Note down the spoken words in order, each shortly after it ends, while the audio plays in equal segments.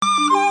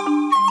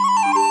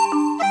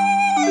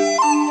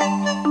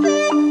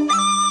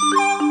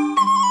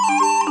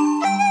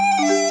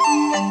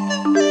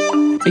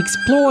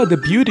Explore the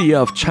beauty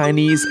of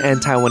Chinese and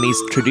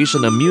Taiwanese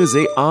traditional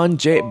music on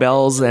jade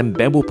bells and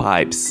bamboo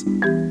pipes.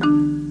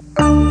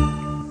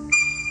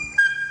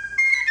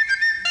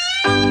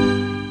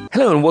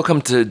 Hello and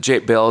welcome to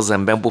Jade Bells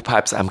and Bamboo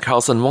Pipes. I'm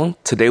Carlson Wong.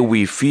 Today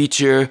we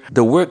feature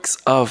the works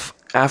of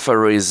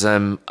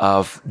aphorism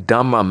of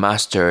Dharma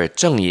Master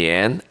Cheng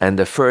Yen, and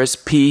the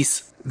first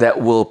piece that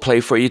we'll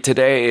play for you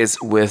today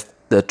is with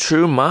the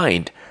true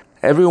mind.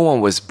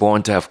 Everyone was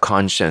born to have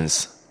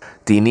conscience.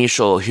 The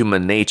initial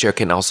human nature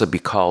can also be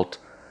called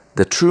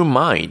the true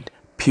mind,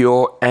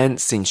 pure and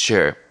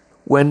sincere.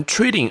 When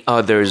treating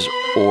others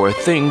or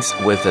things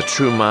with a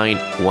true mind,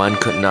 one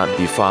could not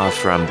be far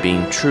from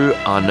being true,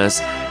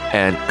 honest,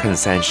 and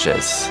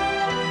conscientious.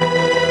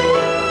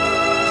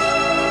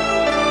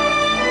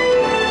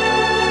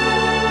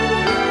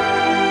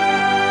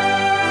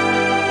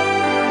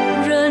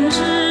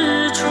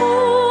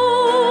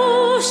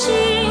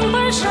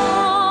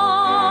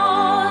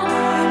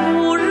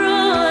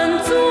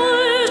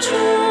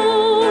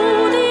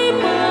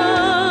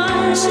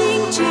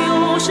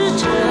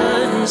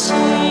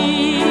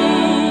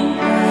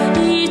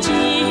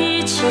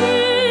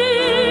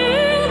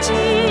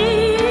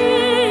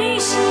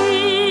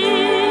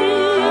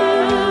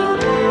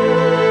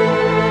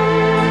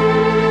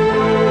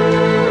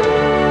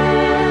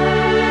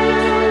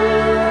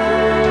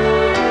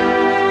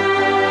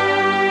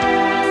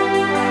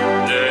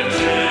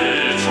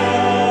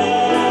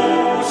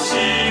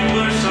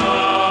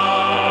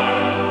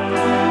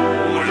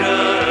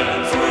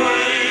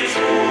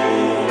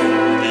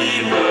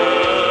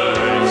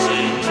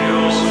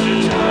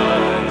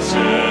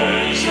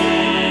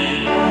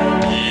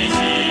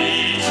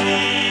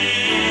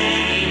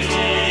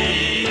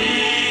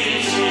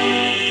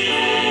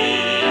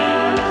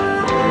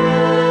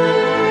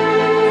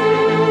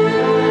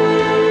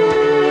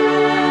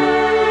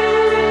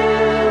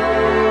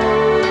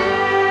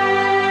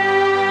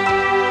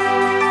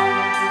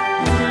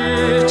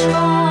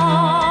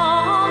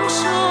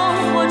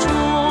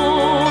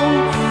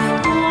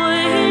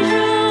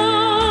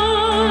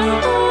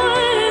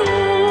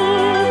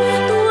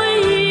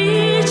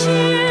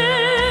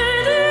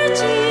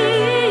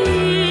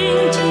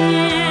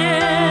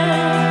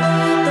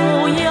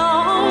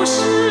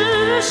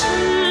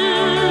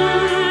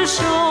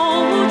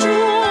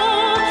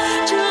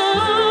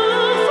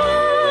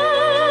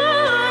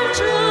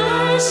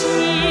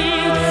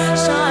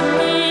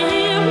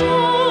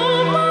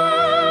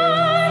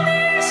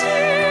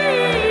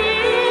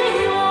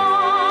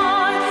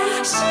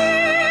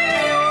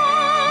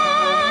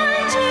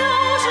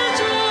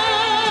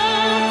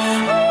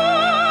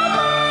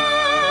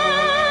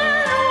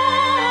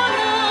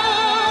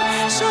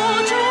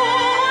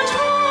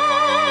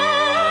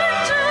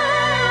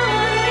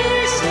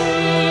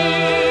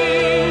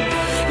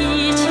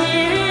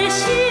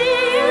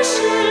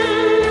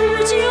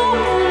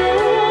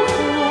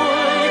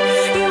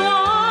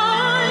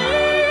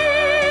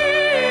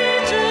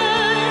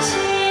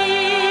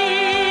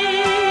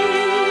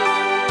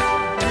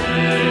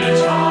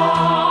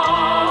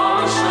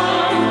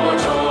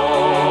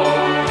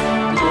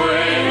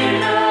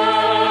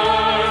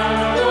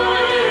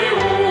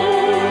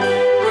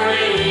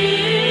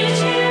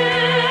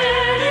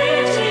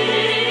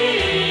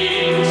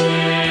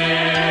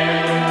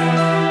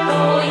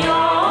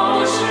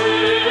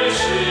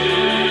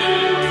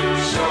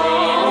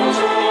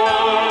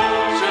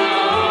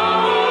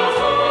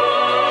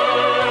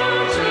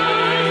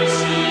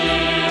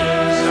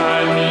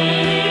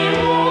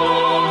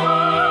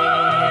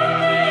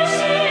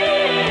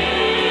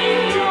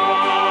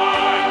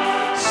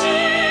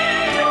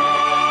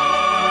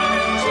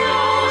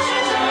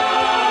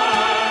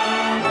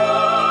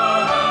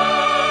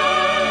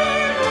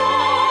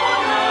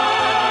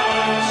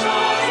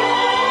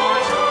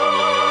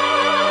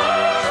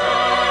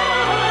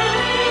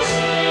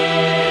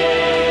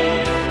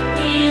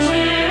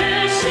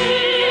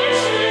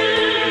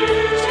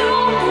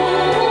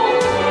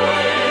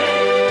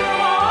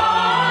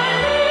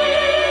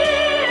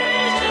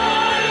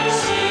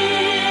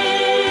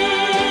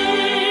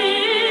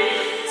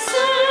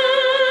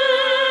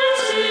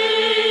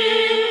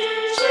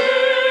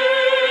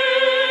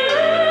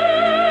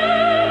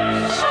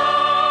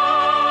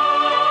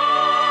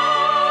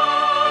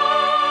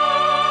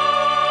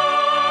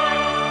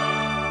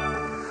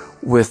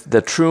 With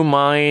the true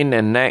mind,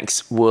 and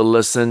next we'll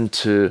listen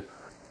to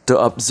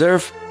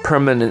observe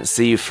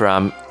permanency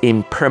from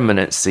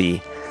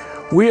impermanency.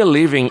 We are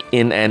living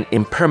in an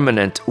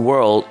impermanent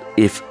world.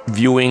 If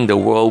viewing the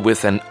world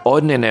with an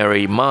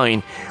ordinary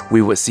mind,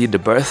 we would see the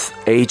birth,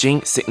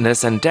 aging,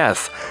 sickness, and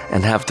death,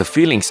 and have the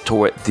feelings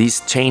toward these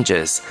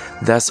changes.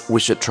 Thus, we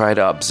should try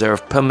to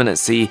observe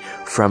permanency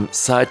from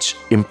such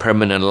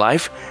impermanent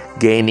life,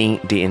 gaining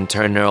the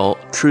internal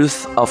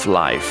truth of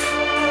life.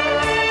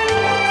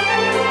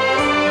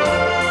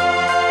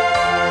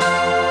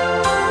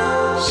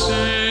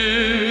 See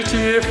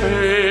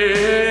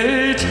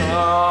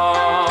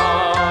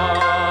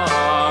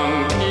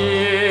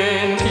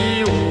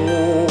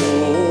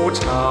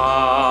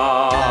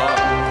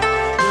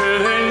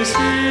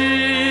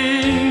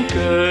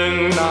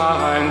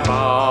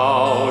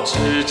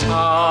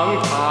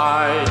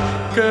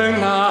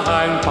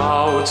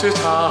保持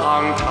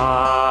常态。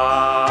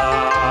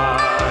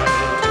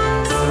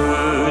此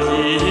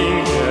因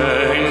人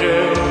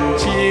人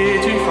皆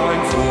具凡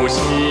夫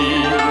心，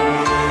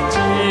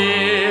皆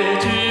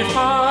具凡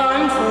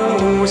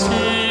夫心。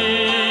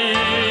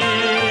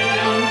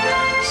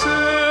生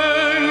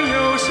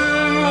有生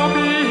老病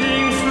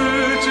死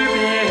之变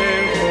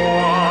幻，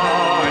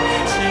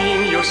心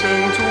有生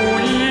住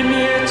异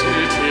灭之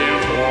牵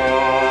绊。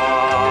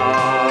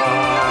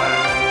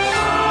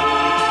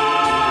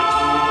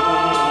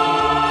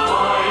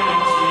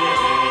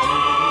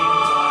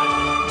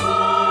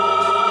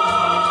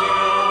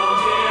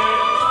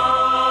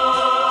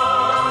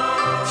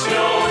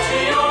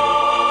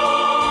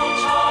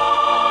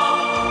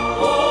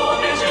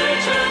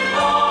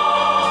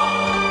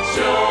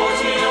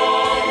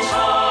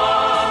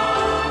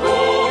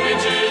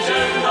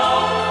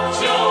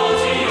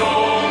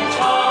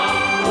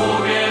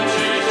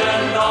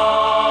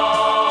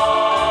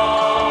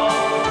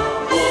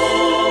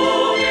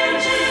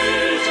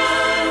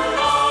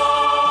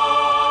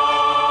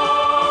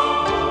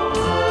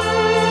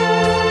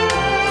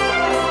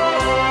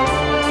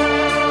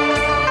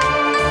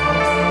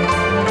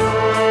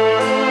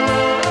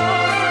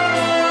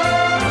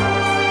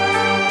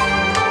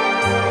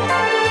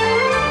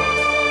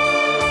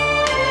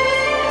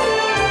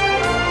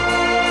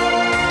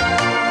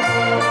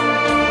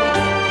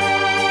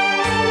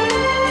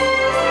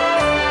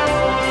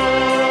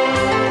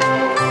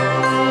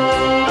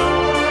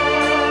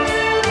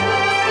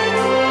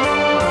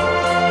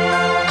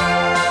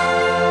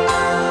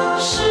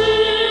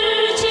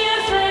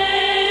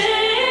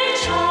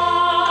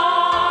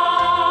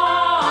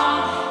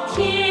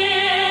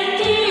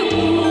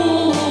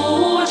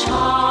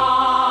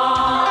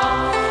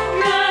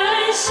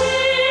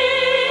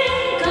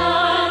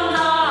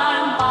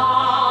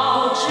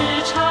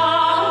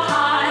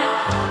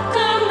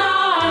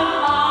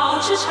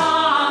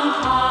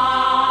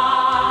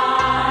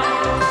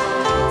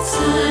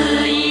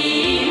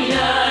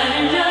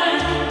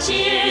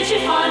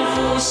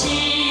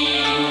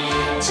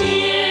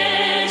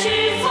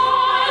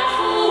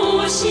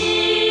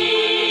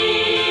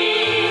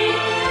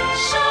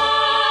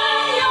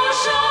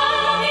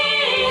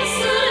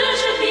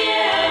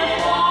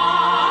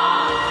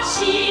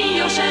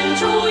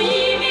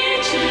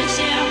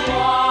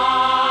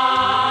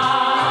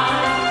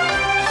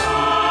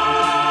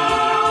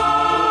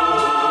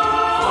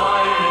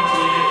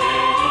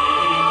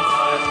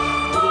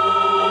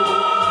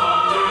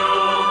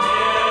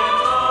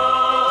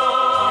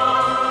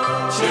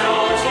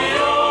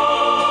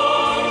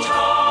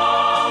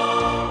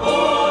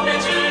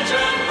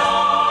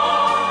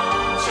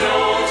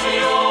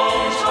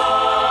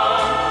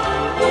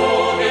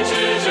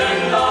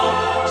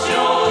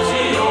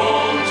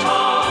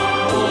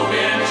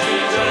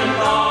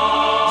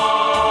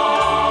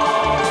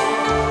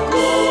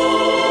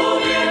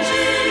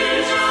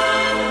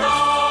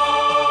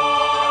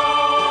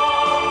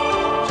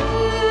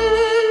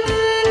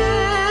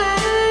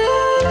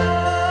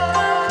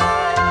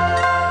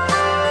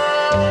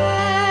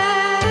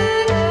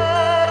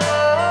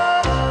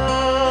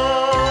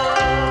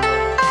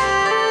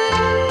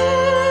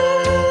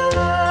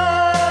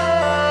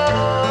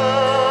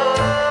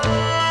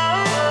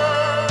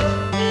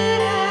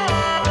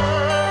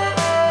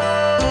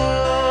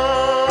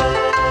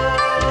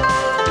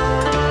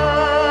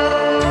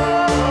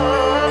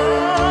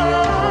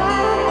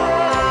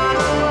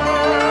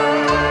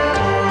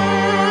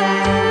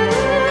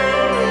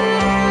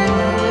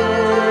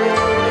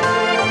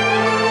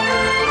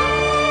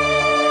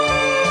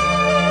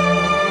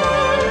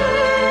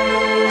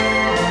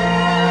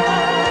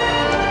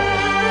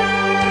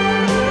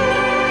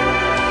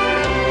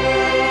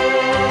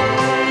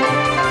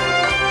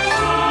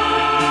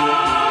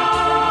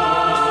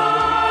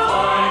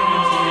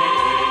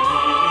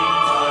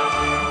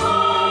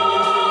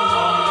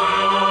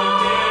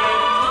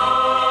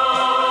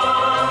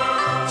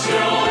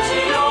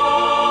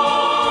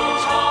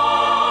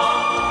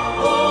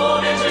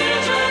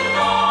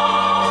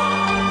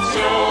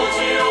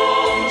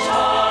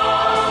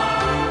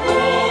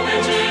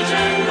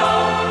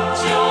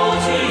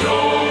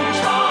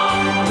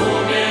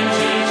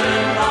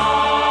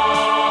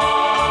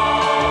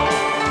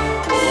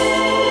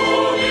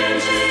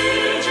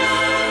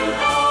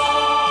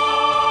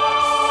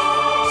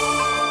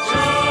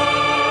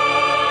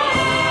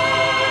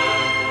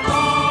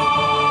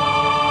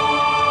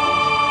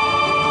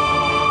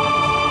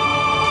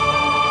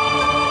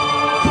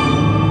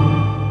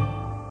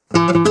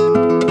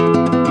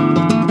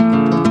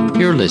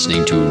You're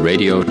listening to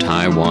Radio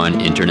Taiwan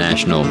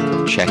International.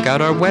 Check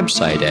out our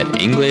website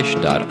at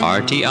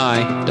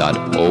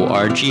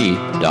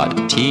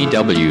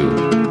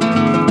english.rti.org.tw.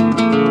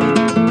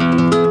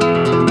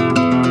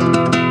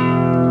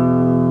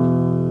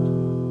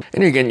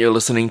 And again, you're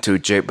listening to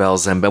Jade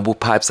Bells and Bamboo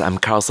Pipes. I'm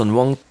Carlson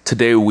Wong.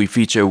 Today we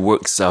feature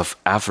works of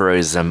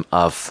aphorism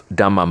of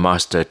Dharma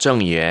Master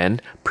Cheng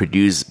Yen,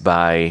 produced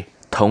by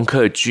Tong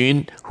Ke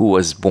Jun, who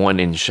was born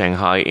in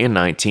Shanghai in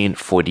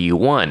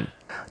 1941.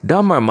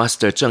 Dharma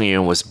Master Cheng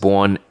Yen was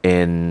born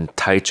in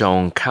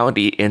Taichung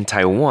County in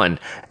Taiwan.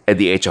 At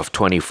the age of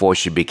 24,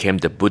 she became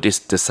the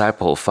Buddhist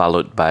disciple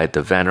followed by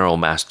the Venerable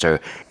Master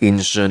In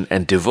Shun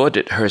and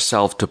devoted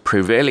herself to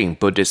prevailing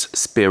Buddhist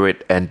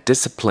spirit and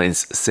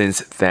disciplines since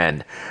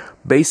then.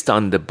 Based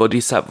on the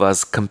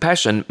Bodhisattva's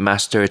compassion,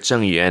 Master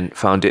Cheng Yen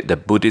founded the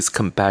Buddhist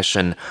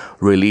Compassion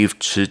Relief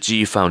Tzu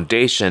Chi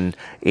Foundation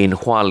in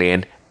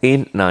Hualien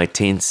in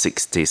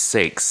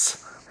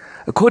 1966.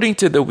 According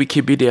to the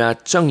Wikipedia,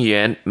 Cheng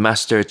Yen,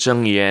 Master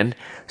Cheng Yen,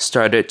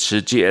 started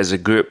Tzu Chi as a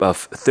group of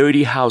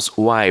 30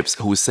 housewives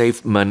who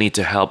saved money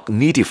to help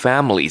needy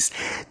families.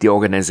 The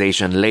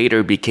organization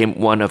later became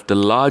one of the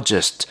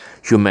largest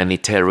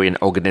humanitarian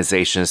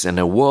organizations in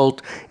the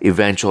world,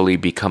 eventually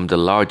become the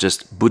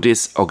largest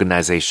Buddhist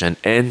organization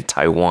in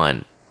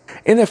Taiwan.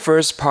 In the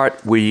first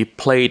part, we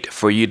played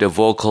for you the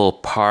vocal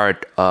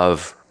part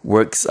of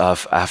works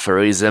of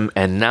aphorism,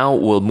 and now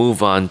we'll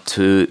move on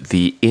to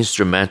the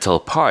instrumental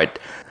part,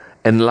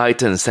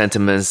 enlightened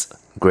sentiments,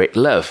 great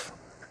love.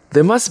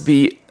 There must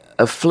be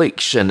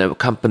affliction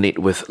accompanied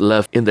with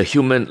love in the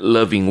human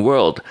loving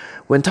world.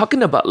 When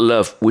talking about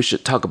love, we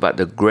should talk about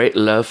the great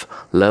love,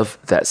 love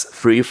that's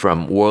free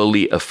from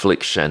worldly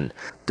affliction.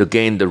 To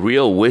gain the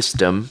real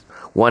wisdom,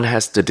 one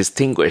has to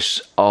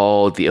distinguish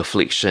all the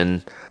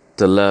affliction,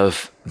 to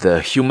love the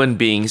human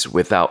beings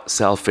without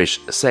selfish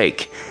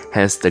sake.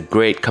 Hence, the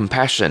great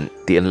compassion,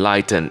 the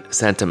enlightened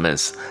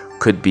sentiments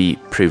could be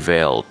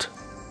prevailed.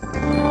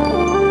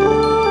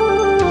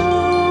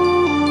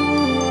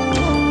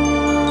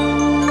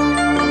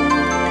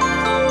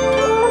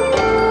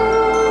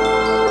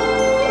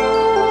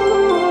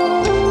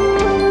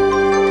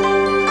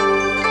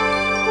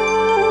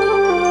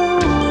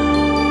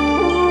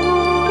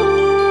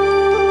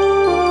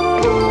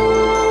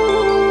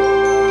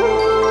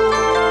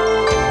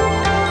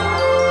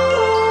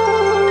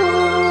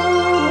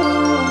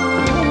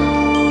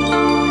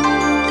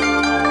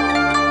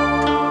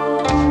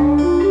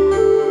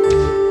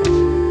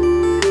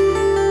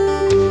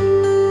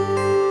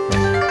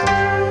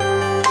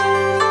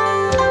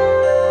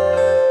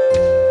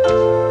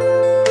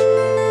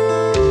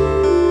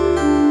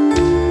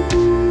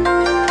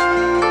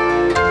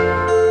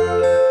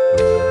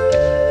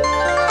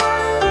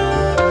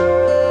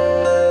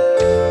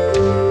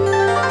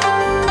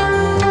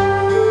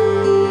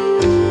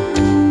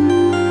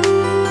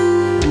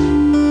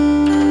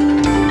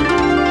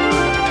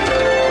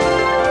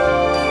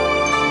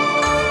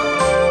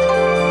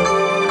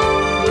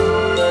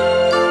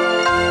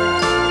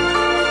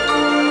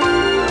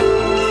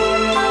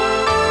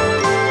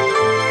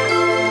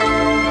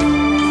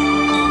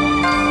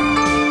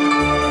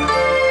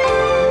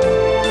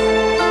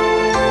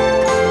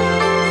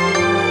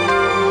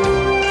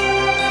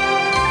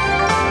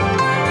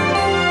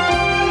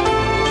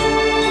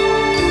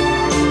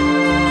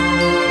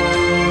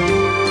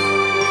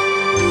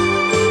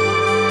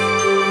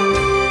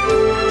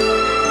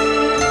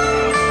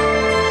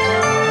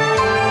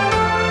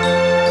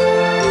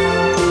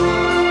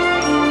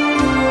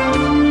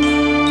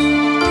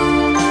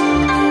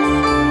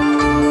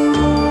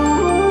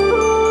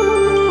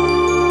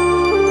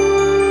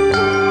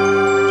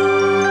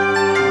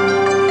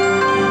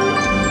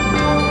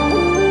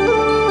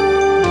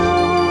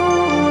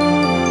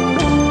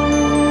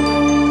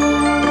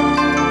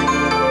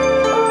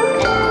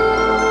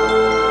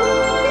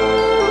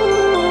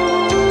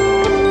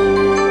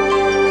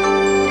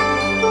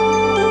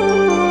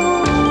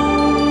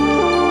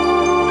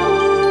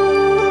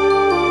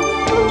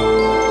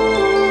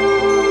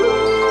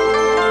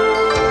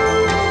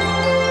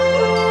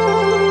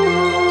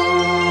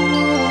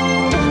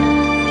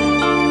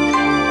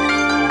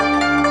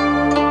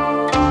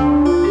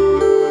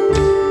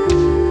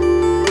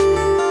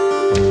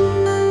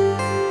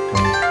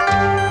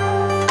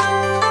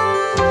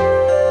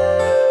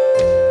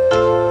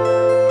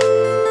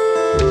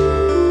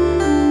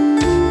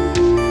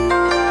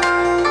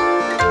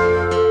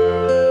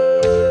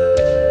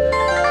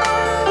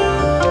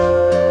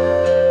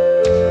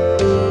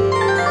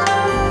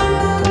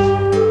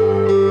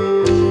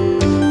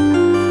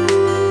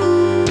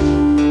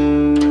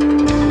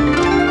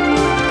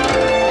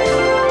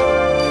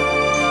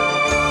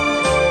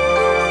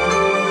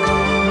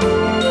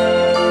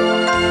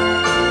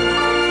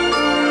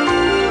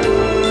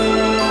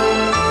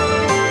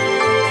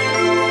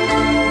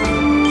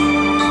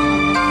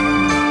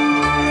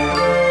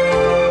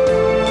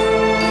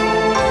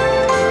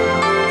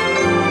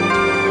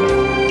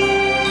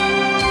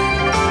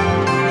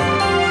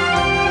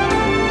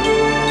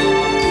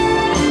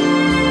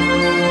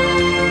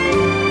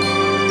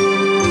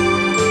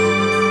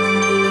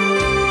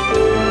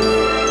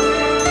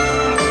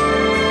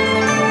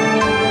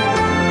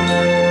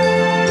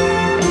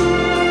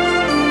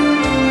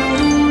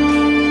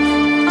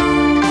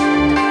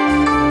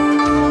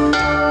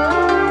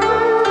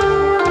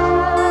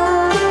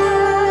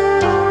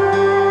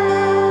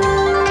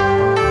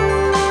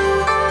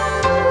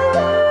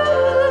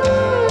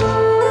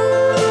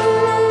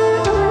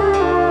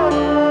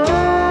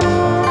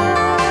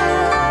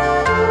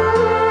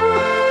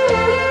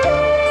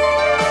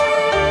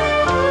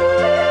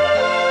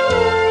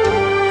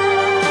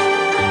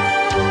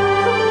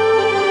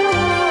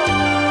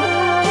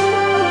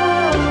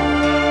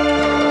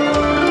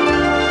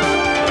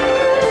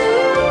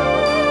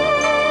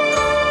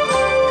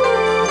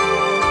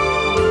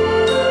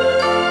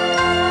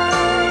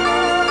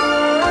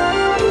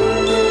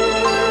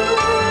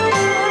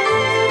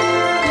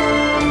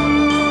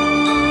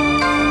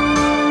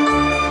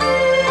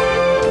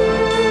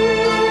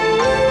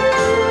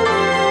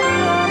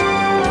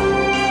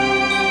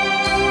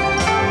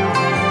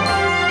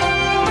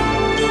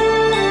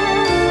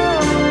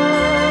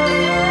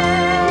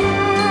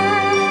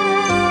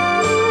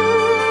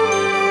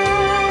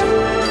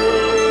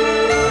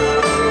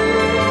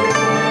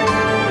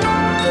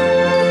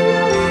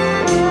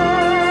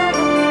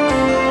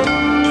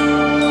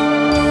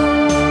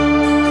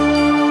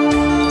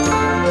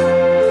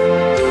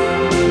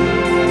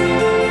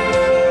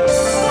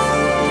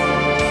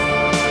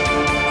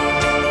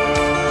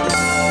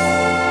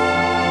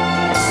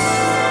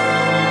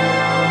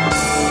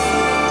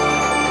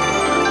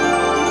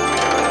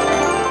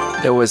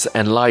 There was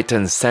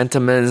Enlightened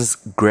Sentiments,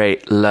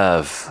 Great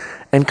Love.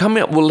 And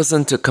coming up, we'll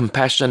listen to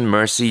Compassion,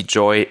 Mercy,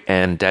 Joy,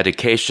 and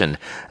Dedication.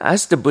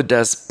 As the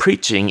Buddha's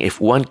preaching,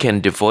 if one can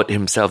devote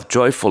himself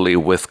joyfully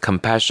with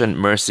compassion,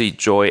 mercy,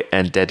 joy,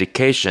 and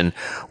dedication,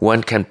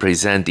 one can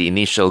present the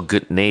initial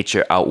good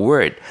nature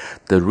outward.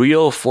 The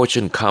real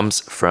fortune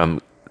comes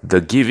from the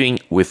giving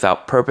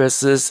without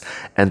purposes,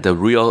 and the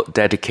real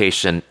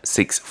dedication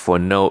seeks for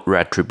no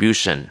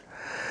retribution.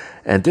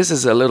 And this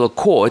is a little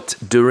quote.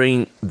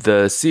 During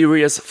the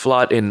serious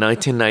flood in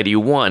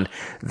 1991,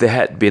 there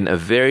had been a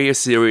very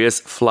serious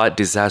flood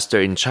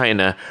disaster in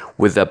China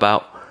with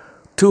about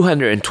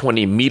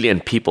 220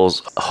 million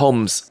people's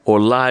homes or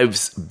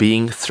lives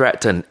being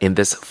threatened in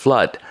this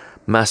flood.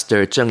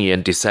 Master Cheng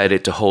Yen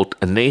decided to hold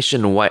a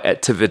nationwide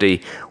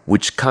activity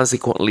which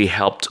consequently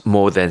helped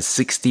more than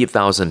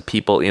 60,000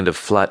 people in the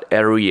flood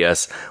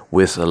areas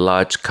with a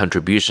large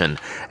contribution.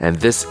 And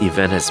this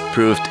event has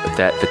proved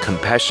that the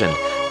compassion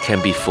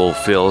can be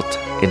fulfilled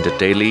in the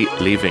daily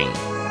living.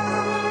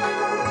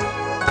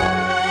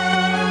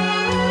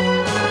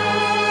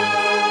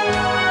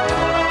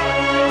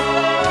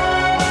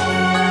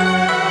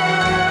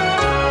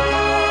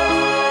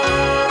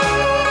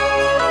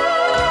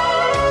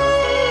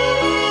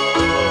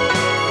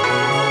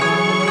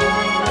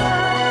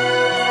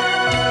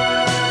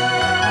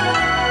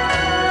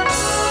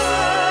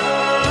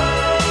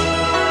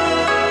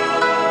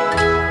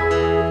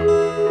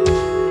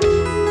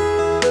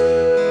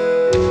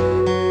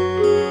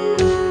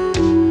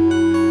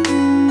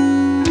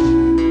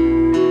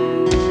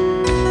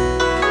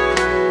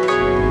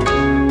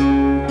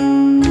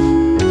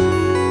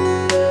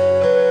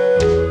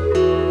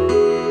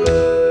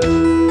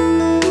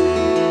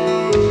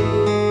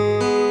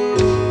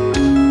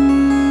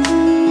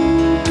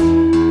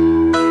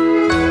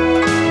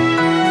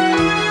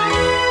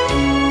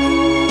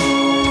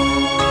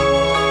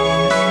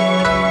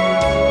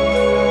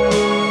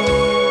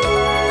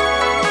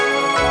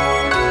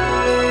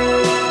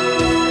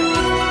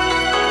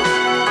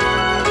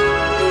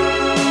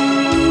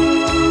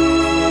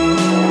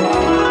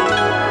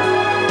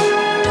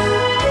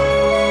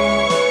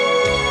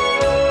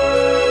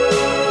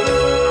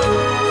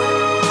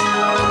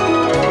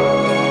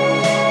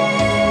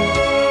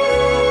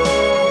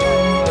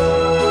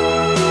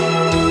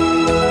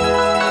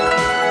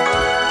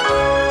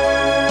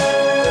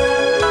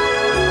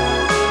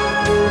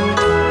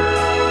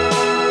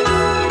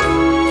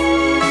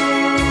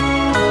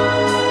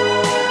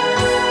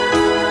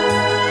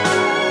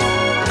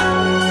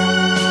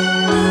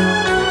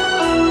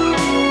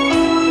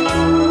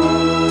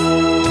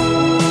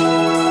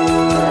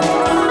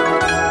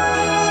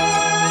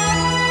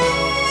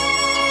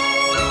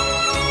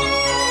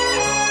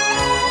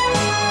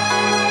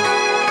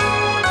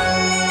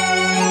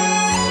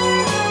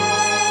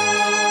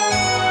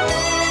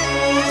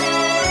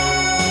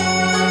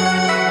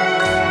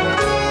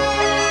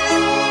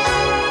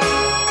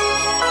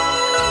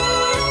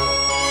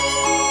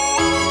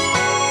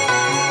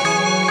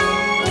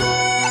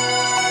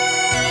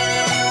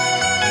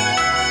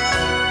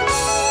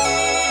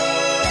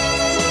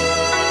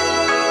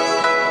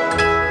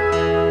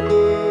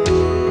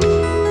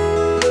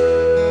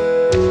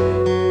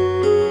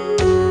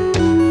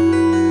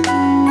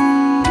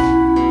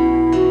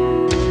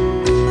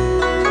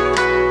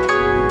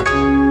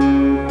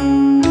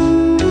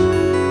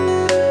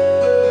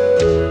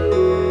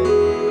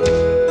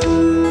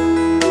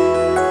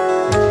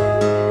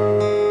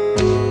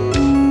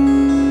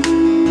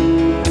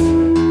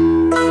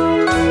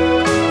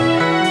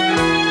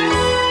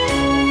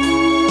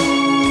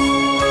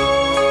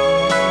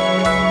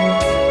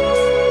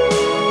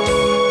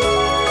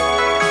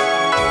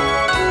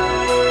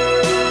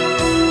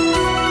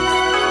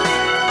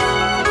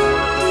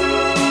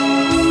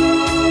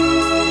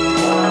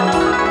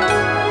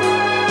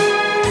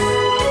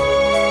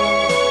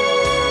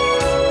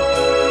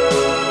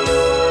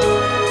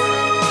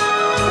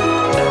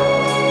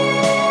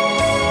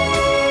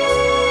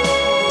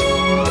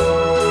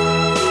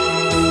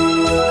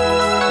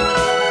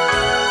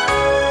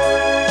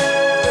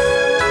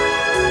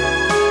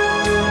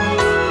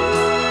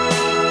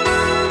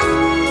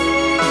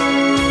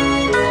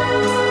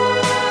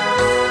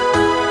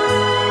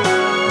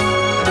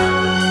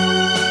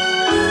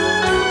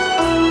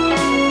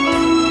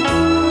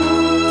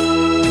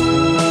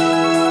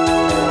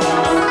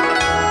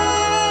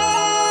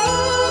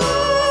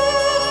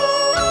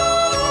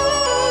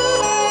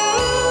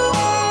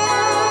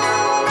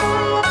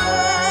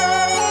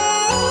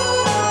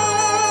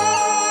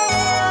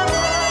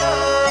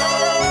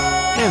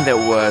 And there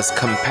was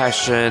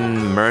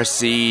Compassion,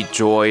 Mercy,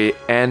 Joy,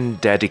 and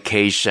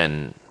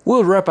Dedication.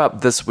 We'll wrap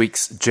up this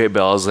week's Jade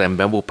Bells and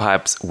Bamboo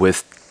Pipes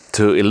with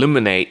To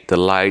Illuminate the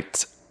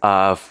Light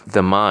of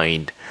the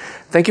Mind.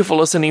 Thank you for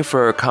listening.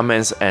 For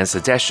comments and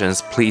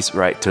suggestions, please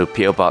write to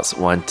PO Box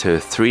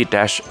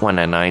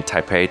 123-199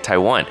 Taipei,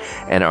 Taiwan.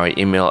 And our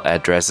email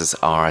addresses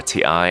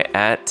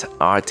rti@rti.org.tw.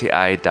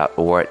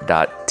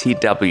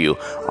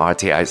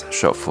 RTI is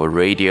short for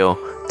Radio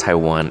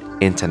Taiwan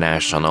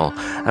International.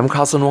 I'm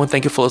Carlson Wong.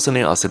 Thank you for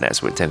listening. I'll see you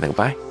next week.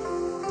 Bye.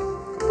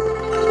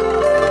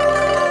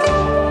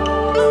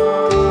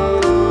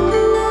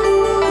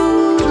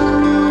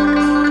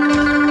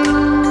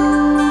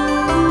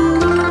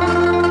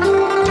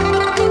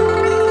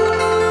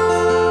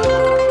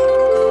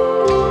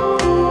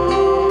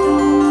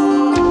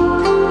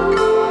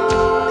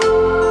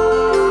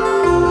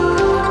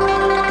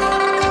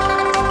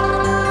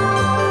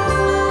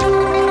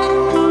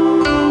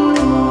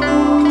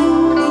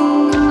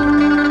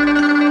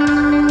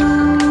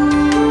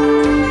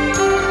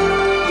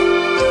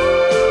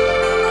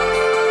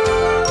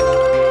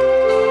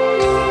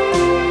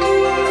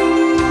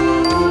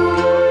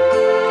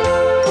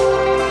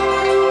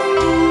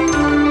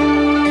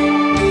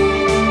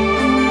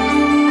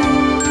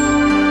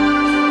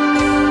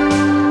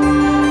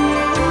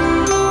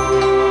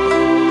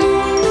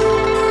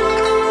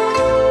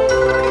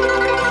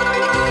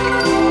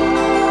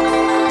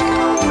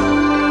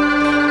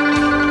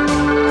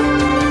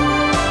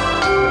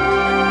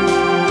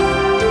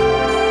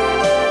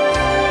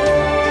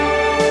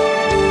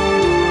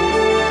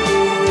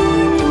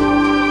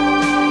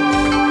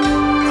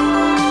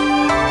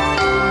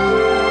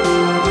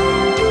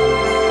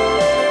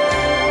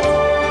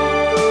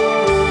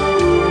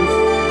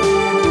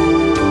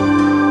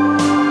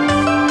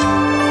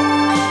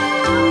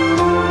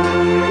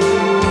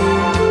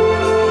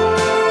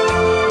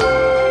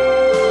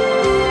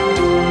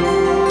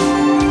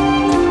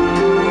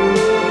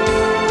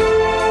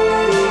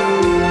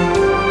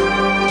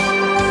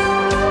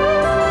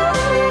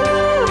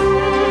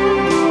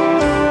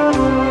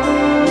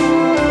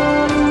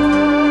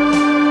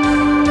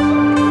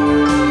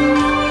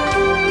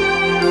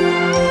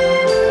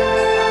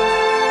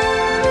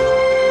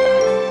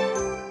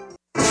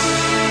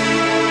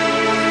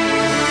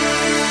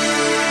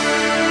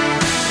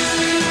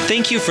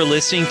 Thank you for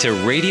listening to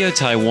Radio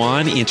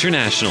Taiwan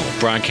International,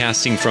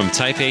 broadcasting from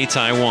Taipei,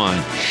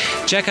 Taiwan.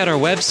 Check out our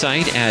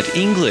website at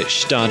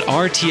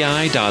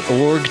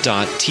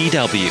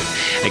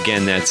english.rti.org.tw.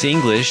 Again, that's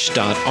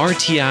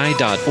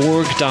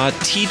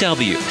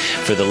english.rti.org.tw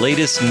for the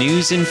latest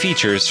news and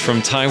features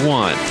from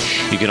Taiwan.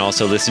 You can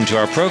also listen to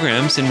our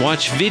programs and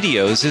watch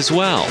videos as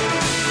well.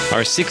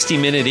 Our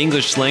 60-minute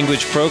English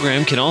language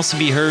program can also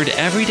be heard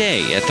every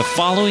day at the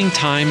following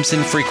times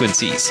and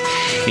frequencies.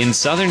 In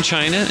southern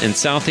China and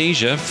South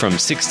Asia from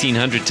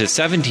 1600 to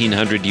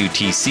 1700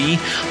 UTC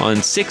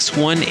on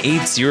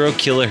 6180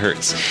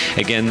 kHz.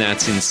 Again,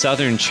 that's in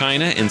southern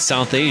China and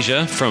South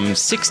Asia from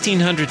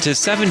 1600 to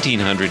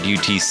 1700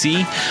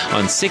 UTC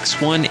on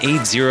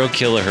 6180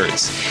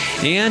 kHz.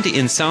 And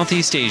in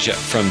Southeast Asia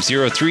from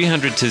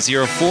 0300 to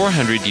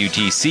 0400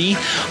 UTC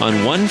on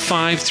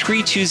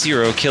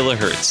 15320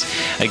 kHz.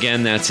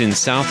 Again, that's in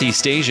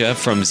Southeast Asia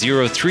from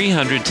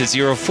 0300 to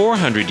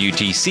 0400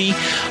 UTC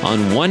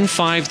on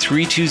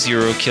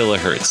 15320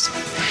 kHz.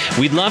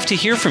 We'd love to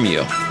hear from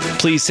you.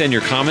 Please send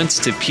your comments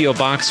to P.O.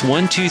 Box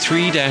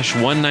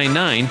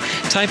 123-199,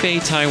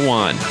 Taipei,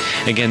 Taiwan.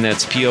 Again,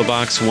 that's P.O.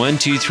 Box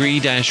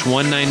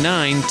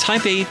 123-199,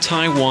 Taipei,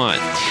 Taiwan.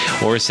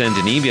 Or send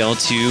an email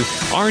to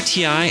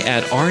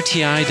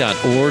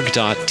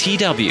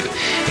rti@rti.org.tw.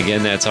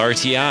 Again, that's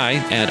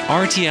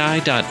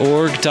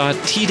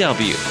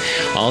rti@rti.org.tw.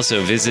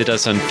 Also, visit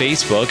us on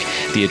Facebook.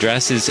 The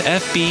address is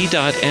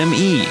fb.me/Radio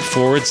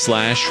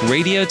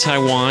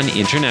Taiwan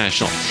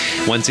International.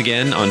 Once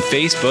again, on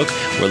Facebook,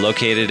 we're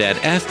located at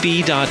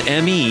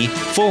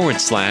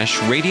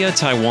fb.me/Radio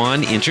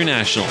Taiwan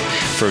International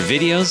for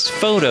videos,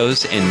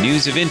 photos, and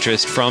news of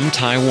interest from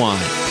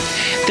Taiwan.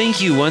 Thank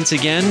you once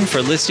again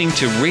for listening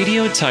to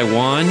Radio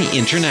Taiwan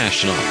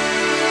International.